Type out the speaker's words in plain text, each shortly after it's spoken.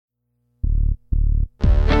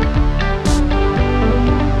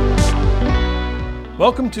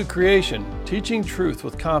Welcome to Creation, Teaching Truth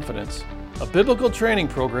with Confidence, a biblical training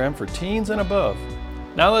program for teens and above.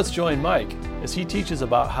 Now let's join Mike as he teaches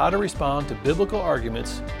about how to respond to biblical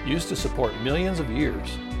arguments used to support millions of years.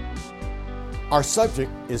 Our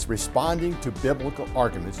subject is responding to biblical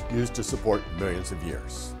arguments used to support millions of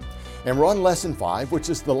years. And we're on Lesson 5, which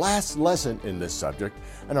is the last lesson in this subject,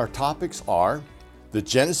 and our topics are the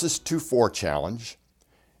Genesis 2:4 challenge,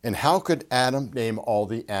 and how could Adam name all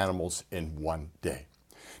the animals in one day?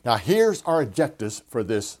 Now here's our objectives for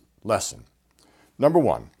this lesson. Number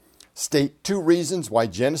 1, state 2 reasons why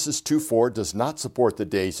Genesis 2:4 does not support the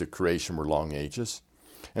days of creation were long ages.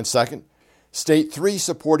 And second, state 3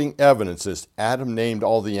 supporting evidences Adam named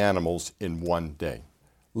all the animals in one day.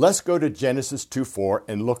 Let's go to Genesis 2:4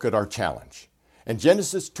 and look at our challenge. And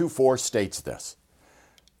Genesis 2:4 states this: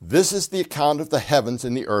 "This is the account of the heavens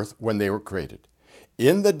and the earth when they were created,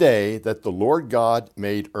 in the day that the Lord God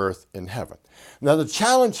made earth and heaven." Now the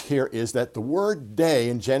challenge here is that the word day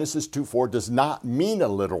in Genesis 2:4 does not mean a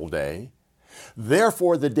literal day.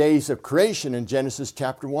 Therefore, the days of creation in Genesis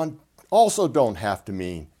chapter 1 also don't have to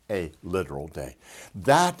mean a literal day.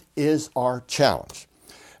 That is our challenge.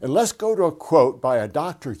 And let's go to a quote by a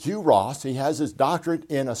Dr. Hugh Ross. He has his doctorate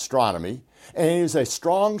in astronomy, and he is a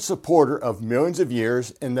strong supporter of millions of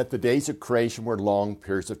years and that the days of creation were long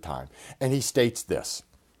periods of time. And he states this: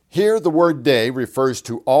 "Here the word day refers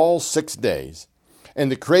to all 6 days and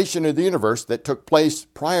the creation of the universe that took place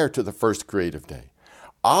prior to the first creative day.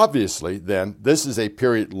 Obviously, then, this is a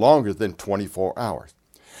period longer than 24 hours.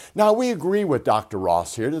 Now, we agree with Dr.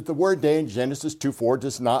 Ross here that the word day in Genesis 2:4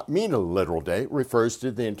 does not mean a literal day. It refers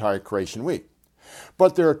to the entire creation week.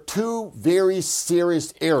 But there are 2 very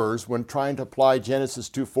serious errors when trying to apply Genesis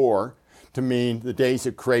 2:4 to mean the days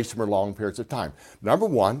of creation were long periods of time. Number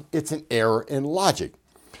 1, it's an error in logic.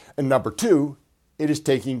 And number 2, it is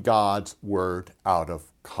taking God's word out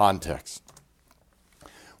of context.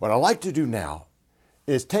 What I'd like to do now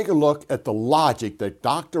is take a look at the logic that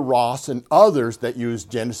Dr. Ross and others that use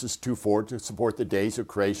Genesis 2:4 to support the days of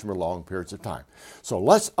creation were long periods of time. So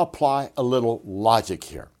let's apply a little logic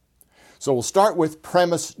here. So we'll start with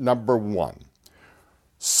premise number 1.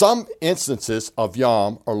 Some instances of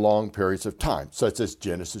Yom are long periods of time, such as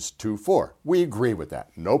Genesis 2:4. We agree with that.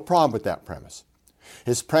 No problem with that premise.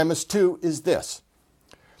 His premise 2 is this: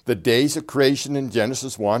 the days of creation in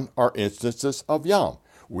Genesis 1 are instances of Yom.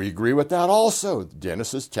 We agree with that also.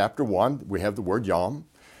 Genesis chapter 1, we have the word Yom.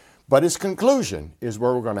 But his conclusion is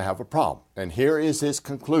where we're going to have a problem. And here is his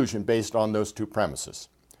conclusion based on those 2 premises.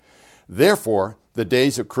 Therefore, the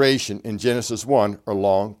days of creation in Genesis 1 are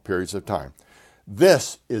long periods of time.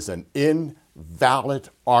 This is an invalid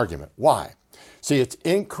argument. Why? See, it's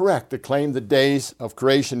incorrect to claim the days of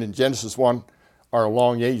creation in Genesis 1 are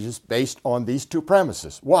long ages based on these 2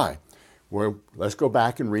 premises. Why? Well, let's go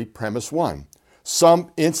back and read premise 1.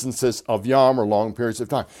 Some instances of Yom are long periods of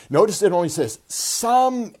time. Notice it only says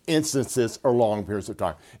some instances are long periods of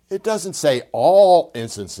time. It doesn't say all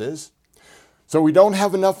instances. So we don't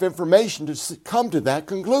have enough information to come to that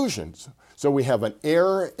conclusion. So we have an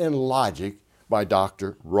error in logic by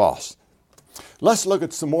Dr. Ross. Let's look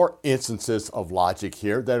at some more instances of logic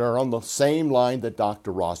here that are on the same line that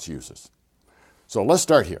Dr. Ross uses. So let's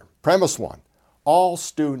start here. Premise 1, all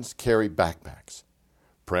students carry backpacks.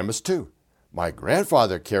 Premise 2, my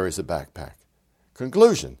grandfather carries a backpack.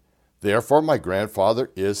 Conclusion, therefore my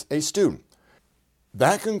grandfather is a student.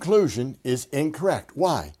 That conclusion is incorrect.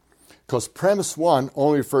 Why? Because premise 1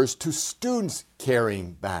 only refers to students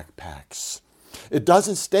carrying backpacks. It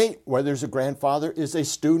doesn't state whether a grandfather is a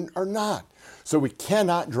student or not. So we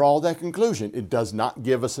cannot draw that conclusion. It does not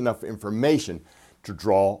give us enough information to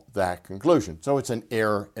draw that conclusion. So it's an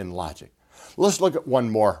error in logic. Let's look at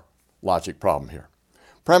one more logic problem here.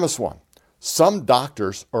 Premise 1, some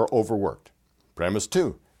doctors are overworked. Premise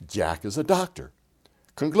 2, Jack is a doctor.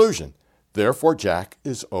 Conclusion, therefore Jack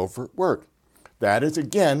is overworked. That is,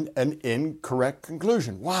 again, an incorrect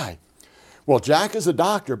conclusion. Why? Well, Jack is a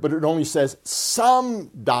doctor, but it only says some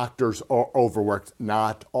doctors are overworked,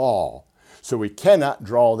 not all. So we cannot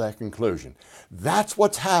draw that conclusion. That's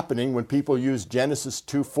what's happening when people use Genesis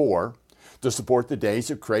 2:4 to support the days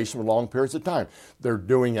of creation for long periods of time. They're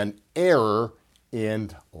doing an error in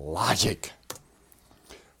logic.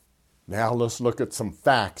 Now let's look at some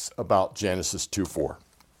facts about Genesis 2:4.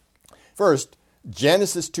 First,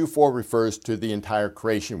 Genesis 2:4 refers to the entire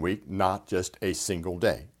creation week, not just a single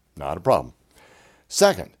day. Not a problem.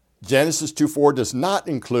 Second, Genesis 2:4 does not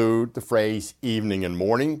include the phrase evening and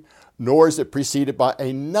morning, nor is it preceded by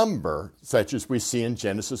a number such as we see in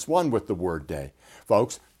Genesis 1 with the word day.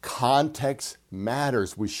 Folks, Context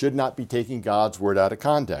matters. We should not be taking God's word out of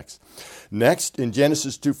context. Next, in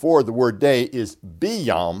Genesis 2:4, the word day is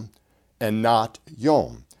biyom and not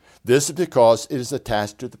yom. This is because it is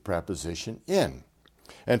attached to the preposition in.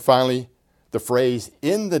 And finally, the phrase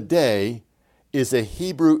in the day is a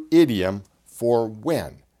Hebrew idiom for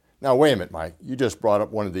when. Now, wait a minute, Mike. You just brought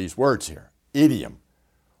up one of these words here, idiom.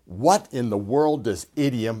 What in the world does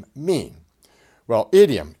idiom mean? Well,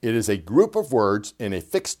 idiom, it is a group of words in a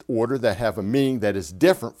fixed order that have a meaning that is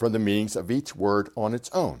different from the meanings of each word on its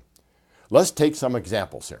own. Let's take some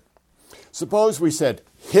examples here. Suppose we said,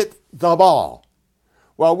 hit the ball.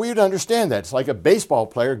 Well, we'd understand that. It's like a baseball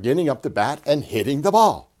player getting up the bat and hitting the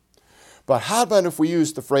ball. But how about if we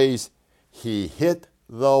use the phrase, he hit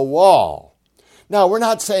the wall? Now, we're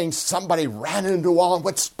not saying somebody ran into a wall and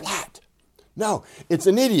went splat. No, it's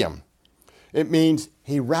an idiom. It means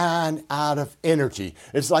he ran out of energy.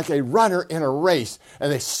 It's like a runner in a race,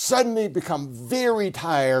 and they suddenly become very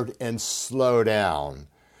tired and slow down.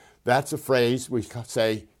 That's a phrase we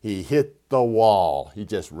say, he hit the wall. He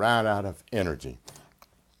just ran out of energy.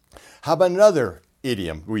 How about another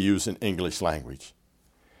idiom we use in English language?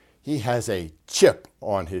 He has a chip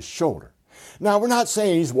on his shoulder. Now, we're not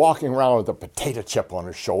saying he's walking around with a potato chip on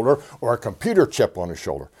his shoulder or a computer chip on his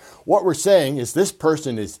shoulder. What we're saying is this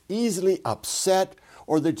person is easily upset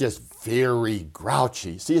or they're just very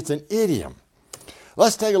grouchy. See, it's an idiom.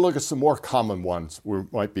 Let's take a look at some more common ones we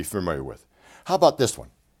might be familiar with. How about this one?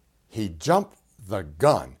 He jumped the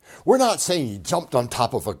gun. We're not saying he jumped on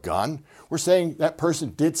top of a gun. We're saying that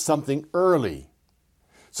person did something early,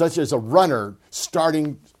 such as a runner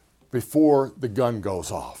starting before the gun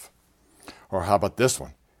goes off. Or how about this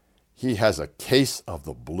one? He has a case of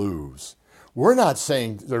the blues. We're not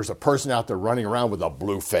saying there's a person out there running around with a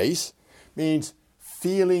blue face. It means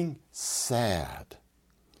feeling sad.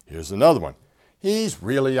 Here's another one. He's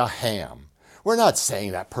really a ham. We're not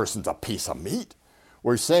saying that person's a piece of meat.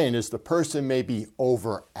 What we're saying is the person may be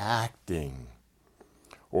overacting.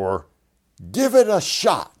 Or give it a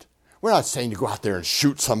shot. We're not saying to go out there and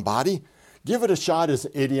shoot somebody. Give it a shot is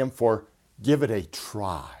an idiom for give it a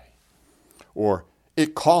try. Or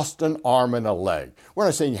it cost an arm and a leg. We're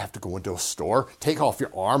not saying you have to go into a store, take off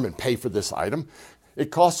your arm and pay for this item.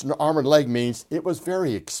 It cost an arm and leg means it was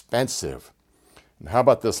very expensive. And how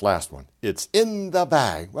about this last one? It's in the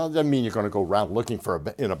bag. Well, it doesn't mean you're going to go around looking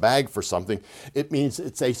in a bag for something. It means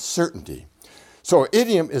it's a certainty. So an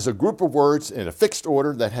idiom is a group of words in a fixed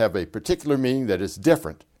order that have a particular meaning that is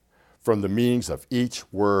different from the meanings of each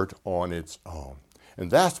word on its own. And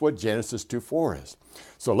that's what Genesis 2:4 is.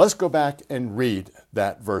 So let's go back and read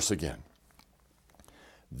that verse again.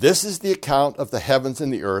 This is the account of the heavens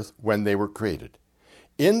and the earth when they were created,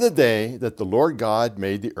 in the day that the Lord God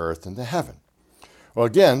made the earth and the heaven. Well,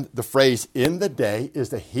 again, the phrase in the day is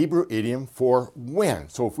the Hebrew idiom for when.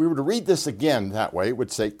 So if we were to read this again that way, it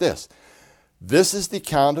would say this. This is the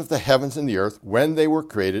account of the heavens and the earth when they were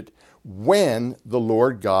created, when the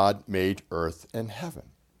Lord God made earth and heaven.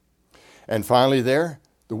 And finally there,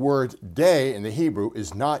 the word day in the Hebrew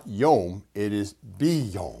is not yom, it is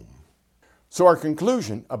biyom. So our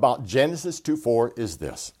conclusion about Genesis 2:4 is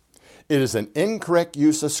this. It is an incorrect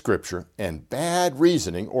use of Scripture and bad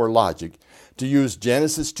reasoning or logic to use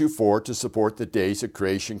Genesis 2:4 to support that days of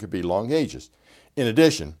creation could be long ages. In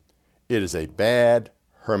addition, it is a bad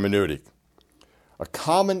hermeneutic. A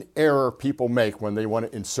common error people make when they want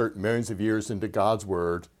to insert millions of years into God's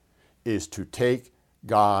Word is to take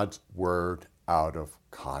God's Word out of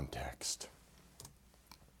context.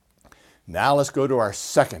 Now let's go to our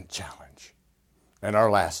second challenge and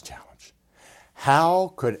our last challenge.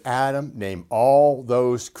 How could Adam name all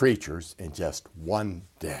those creatures in just one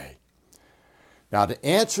day? Now, to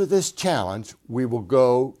answer this challenge, we will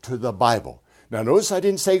go to the Bible. Now, notice I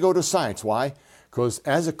didn't say go to science. Why? Because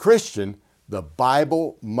as a Christian, the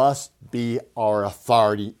Bible must be our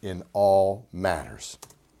authority in all matters.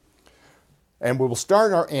 And we will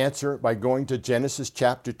start our answer by going to Genesis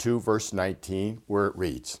chapter 2, verse 19, where it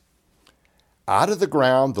reads, Out of the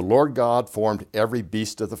ground the Lord God formed every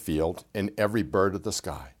beast of the field and every bird of the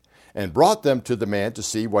sky, and brought them to the man to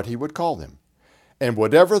see what he would call them. And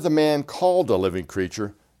whatever the man called a living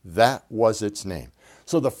creature, that was its name.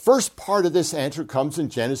 So the first part of this answer comes in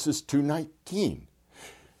Genesis 2:19.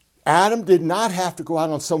 Adam did not have to go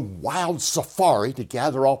out on some wild safari to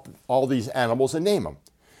gather all these animals and name them.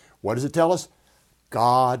 What does it tell us?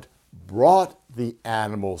 God brought the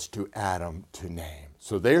animals to Adam to name.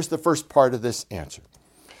 So there's the first part of this answer.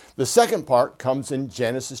 The second part comes in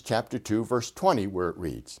Genesis chapter 2, verse 20, where it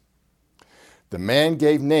reads, The man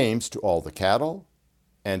gave names to all the cattle,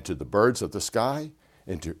 and to the birds of the sky,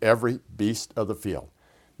 and to every beast of the field.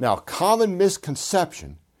 Now, common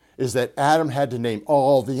misconception is that Adam had to name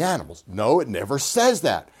all the animals. No, it never says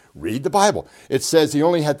that. Read the Bible. It says he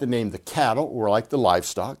only had to name the cattle, or like the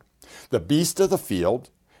livestock, the beasts of the field,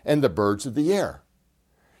 and the birds of the air.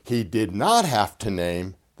 He did not have to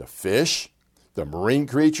name the fish, the marine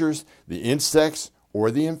creatures, the insects, or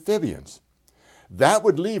the amphibians. That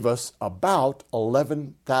would leave us about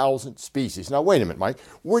 11,000 species. Now, wait a minute, Mike.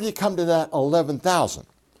 Where do you come to that 11,000?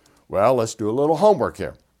 Well, let's do a little homework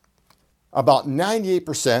here. About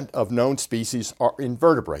 98% of known species are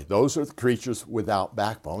invertebrate. Those are the creatures without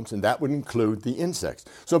backbones, and that would include the insects.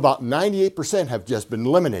 So about 98% have just been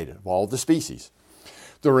eliminated of all the species.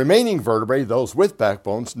 The remaining vertebrae, those with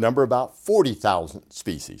backbones, number about 40,000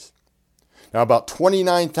 species. Now, about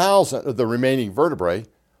 29,000 of the remaining vertebrae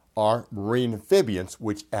are marine amphibians,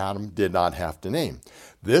 which Adam did not have to name.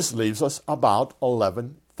 This leaves us about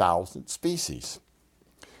 11,000 species.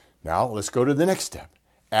 Now, let's go to the next step.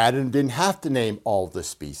 Adam didn't have to name all the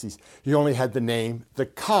species. He only had to name the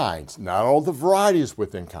kinds, not all the varieties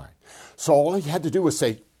within kind. So all he had to do was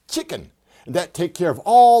say chicken, and that take care of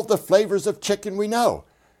all the flavors of chicken we know.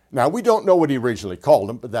 Now, we don't know what he originally called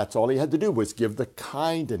them, but that's all he had to do was give the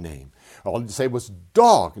kind a name. All he had to say was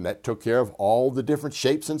dog, and that took care of all the different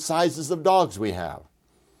shapes and sizes of dogs we have.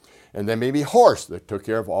 And then maybe horse, that took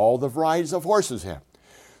care of all the varieties of horses we have.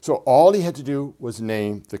 So all he had to do was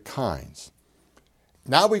name the kinds.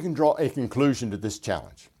 Now we can draw a conclusion to this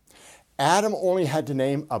challenge. Adam only had to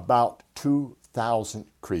name about 2,000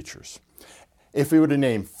 creatures. If he would have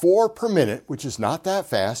named 4 per minute, which is not that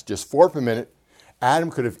fast, just 4 per minute, Adam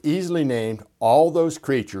could have easily named all those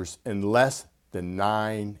creatures in less than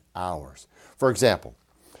 9 hours. For example,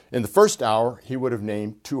 in the first hour, he would have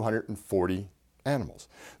named 240 animals.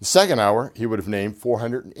 The second hour, he would have named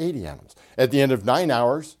 480 animals. At the end of 9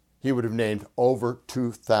 hours, he would have named over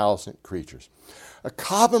 2,000 creatures. A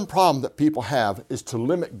common problem that people have is to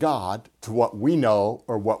limit God to what we know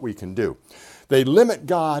or what we can do. They limit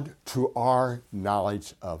God to our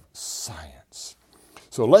knowledge of science.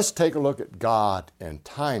 So let's take a look at God and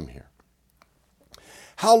time here.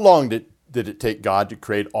 How long did it take God to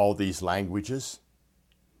create all these languages?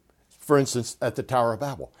 For instance, at the Tower of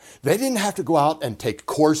Babel. They didn't have to go out and take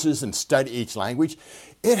courses and study each language.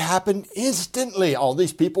 It happened instantly. All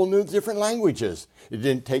these people knew different languages. It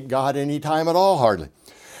didn't take God any time at all, hardly.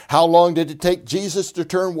 How long did it take Jesus to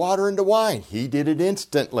turn water into wine? He did it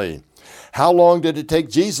instantly. How long did it take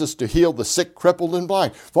Jesus to heal the sick, crippled, and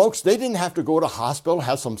blind? Folks, they didn't have to go to hospital,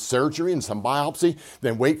 have some surgery and some biopsy,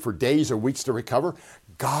 then wait for days or weeks to recover.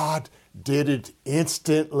 God did it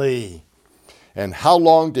instantly. And how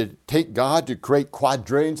long did it take God to create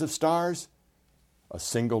quadrillions of stars? A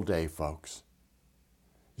single day, folks.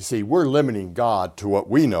 You see, we're limiting God to what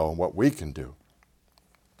we know and what we can do.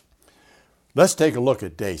 Let's take a look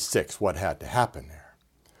at day 6, what had to happen there.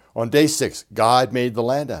 On day 6, God made the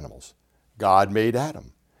land animals. God made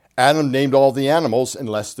Adam. Adam named all the animals in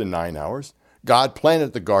less than 9 hours. God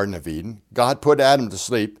planted the Garden of Eden. God put Adam to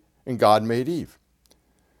sleep, and God made Eve.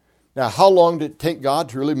 Now, how long did it take God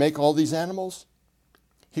to really make all these animals?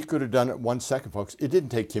 He could have done it in 1 second, folks. It didn't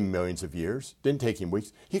take him millions of years. It didn't take him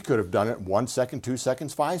weeks. He could have done it in 1 second, 2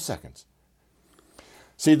 seconds, 5 seconds.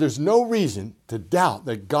 See, there's no reason to doubt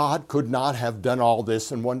that God could not have done all this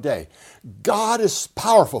in one day. God is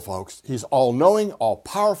powerful, folks. He's all-knowing,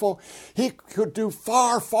 all-powerful. He could do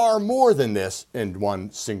far, far more than this in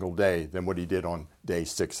one single day than what he did on day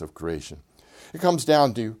 6 of creation. It comes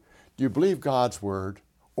down to, do you believe God's word,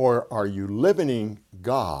 or are you limiting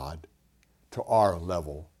God to our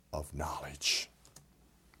level of knowledge?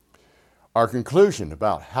 Our conclusion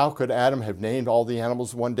about how could Adam have named all the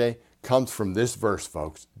animals one day comes from this verse,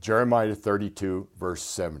 folks, Jeremiah 32, verse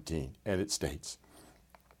 17, and it states,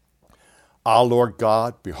 Ah, Lord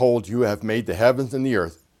God, behold, you have made the heavens and the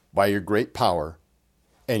earth by your great power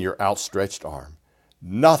and your outstretched arm.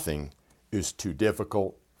 Nothing is too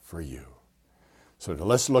difficult for you. So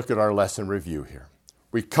let's look at our lesson review here.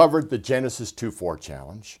 We covered the Genesis 2:4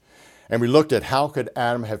 challenge, and we looked at how could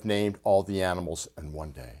Adam have named all the animals in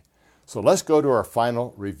one day. So let's go to our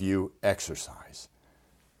final review exercise.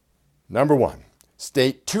 Number 1,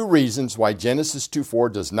 state 2 reasons why Genesis 2:4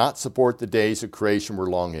 does not support the days of creation were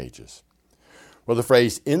long ages. Well, the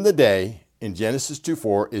phrase in the day in Genesis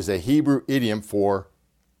 2:4 is a Hebrew idiom for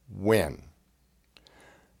when.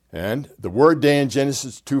 And the word day in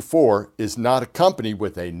Genesis 2:4 is not accompanied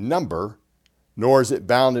with a number, nor is it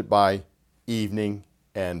bounded by evening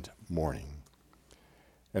and morning.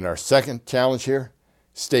 And our second challenge here,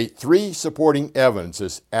 state 3 supporting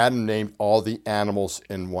evidences Adam named all the animals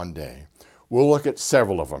in one day. We'll look at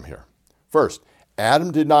several of them here. First,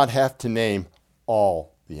 Adam did not have to name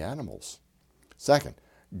all the animals. Second,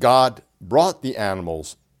 God brought the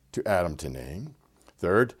animals to Adam to name.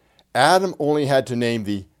 Third, Adam only had to name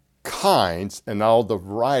the kinds and all the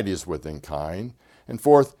varieties within kind. And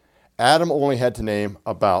fourth, Adam only had to name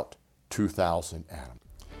about 2,000 animals.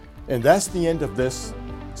 And that's the end of this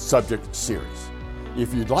subject series.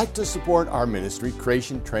 If you'd like to support our ministry,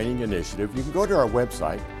 Creation Training Initiative, you can go to our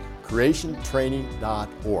website,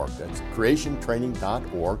 creationtraining.org. That's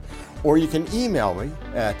creationtraining.org. Or you can email me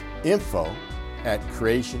at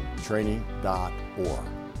info@creationtraining.org.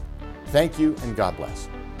 Thank you and God bless.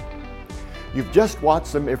 You've just watched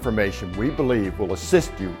some information we believe will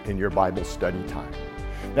assist you in your Bible study time.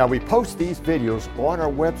 Now, we post these videos on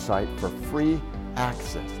our website for free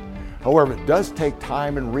access. However, it does take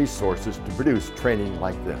time and resources to produce training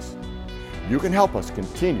like this. You can help us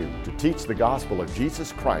continue to teach the gospel of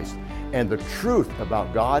Jesus Christ and the truth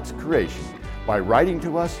about God's creation by writing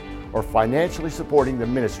to us or financially supporting the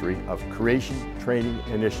ministry of Creation Training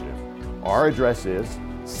Initiative. Our address is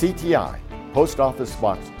CTI, Post Office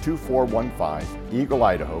Box 2415, Eagle,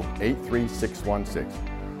 Idaho 83616.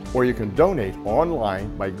 Or you can donate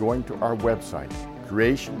online by going to our website,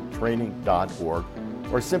 creationtraining.org,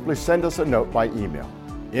 or simply send us a note by email,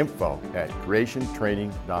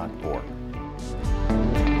 info@creationtraining.org.